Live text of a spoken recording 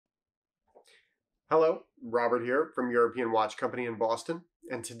Hello, Robert here from European Watch Company in Boston,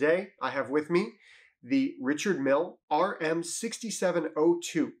 and today I have with me the Richard Mille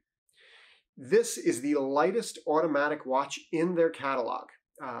RM67-02. This is the lightest automatic watch in their catalog.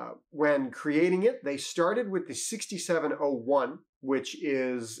 When creating it, they started with the 6701, which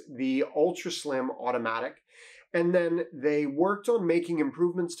is the ultra slim automatic, and then they worked on making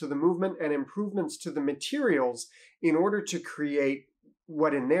improvements to the movement and improvements to the materials in order to create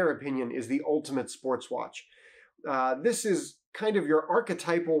what in their opinion is the ultimate sports watch. This is kind of your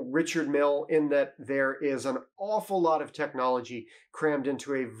archetypal Richard Mille in that there is an awful lot of technology crammed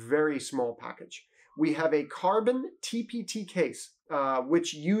into a very small package. We have a Carbon TPT case,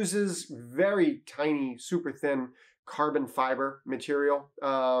 which uses very tiny, super thin carbon fiber material,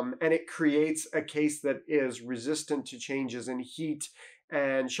 and it creates a case that is resistant to changes in heat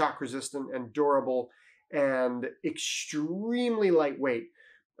and shock resistant and durable and extremely lightweight.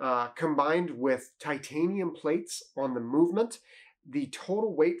 Combined with titanium plates on the movement, the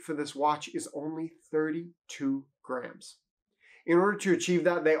total weight for this watch is only 32 grams. In order to achieve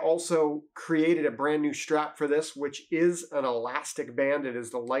that, they also created a brand new strap for this, which is an elastic band. It is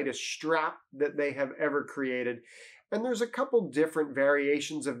the lightest strap that they have ever created. And there's a couple different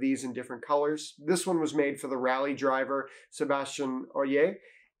variations of these in different colors. This one was made for the rally driver, Sebastien Ogier,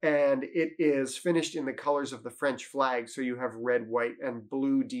 and it is finished in the colors of the French flag. So you have red, white, and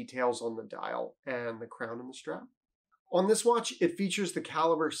blue details on the dial and the crown and the strap. On this watch, it features the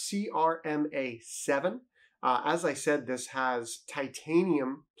caliber CRMA7. As I said, this has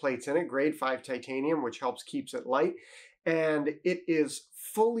titanium plates in it, grade 5 titanium, which helps keeps it light. And it is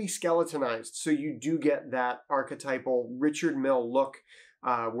fully skeletonized, so you do get that archetypal Richard Mille look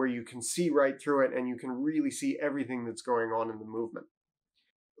where you can see right through it and you can really see everything that's going on in the movement.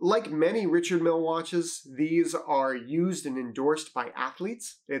 Like many Richard Mille watches, these are used and endorsed by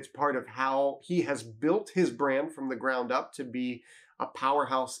athletes. It's part of how he has built his brand from the ground up to be a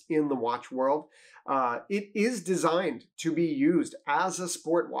powerhouse in the watch world. It is designed to be used as a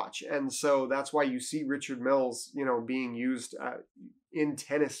sport watch, and so that's why you see Richard Mille's, being used in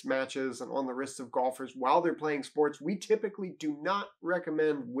tennis matches and on the wrists of golfers while they're playing sports. We typically do not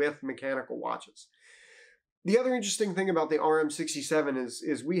recommend with mechanical watches. The other interesting thing about the RM67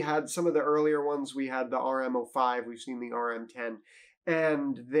 is we had some of the earlier ones. We had the RM05, we've seen the RM10,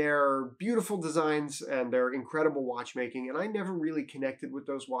 and they're beautiful designs and they're incredible watchmaking, and I never really connected with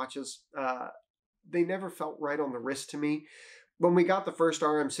those watches. They never felt right on the wrist to me. When we got the first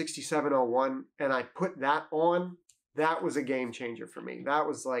RM6701 and I put that on, that was a game changer for me. That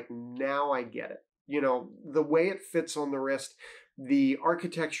was like, now I get it. The way it fits on the wrist, the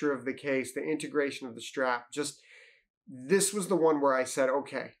architecture of the case, the integration of the strap, this was the one where I said,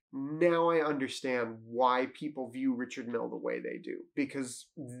 okay, now I understand why people view Richard Mille the way they do, because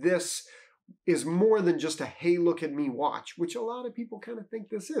this is more than just a, hey, look at me watch, which a lot of people kind of think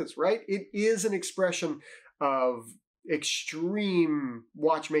this is, right? It is an expression of extreme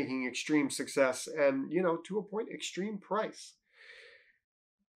watchmaking, extreme success, and, to a point, extreme price.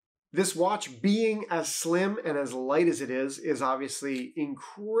 This watch, being as slim and as light as it is obviously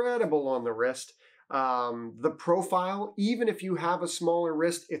incredible on the wrist. The profile, even if you have a smaller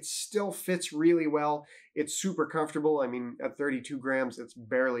wrist, it still fits really well. It's super comfortable. I mean, at 32 grams, it's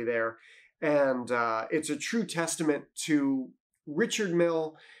barely there. And it's a true testament to Richard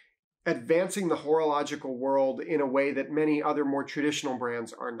Mille advancing the horological world in a way that many other more traditional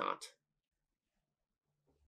brands are not.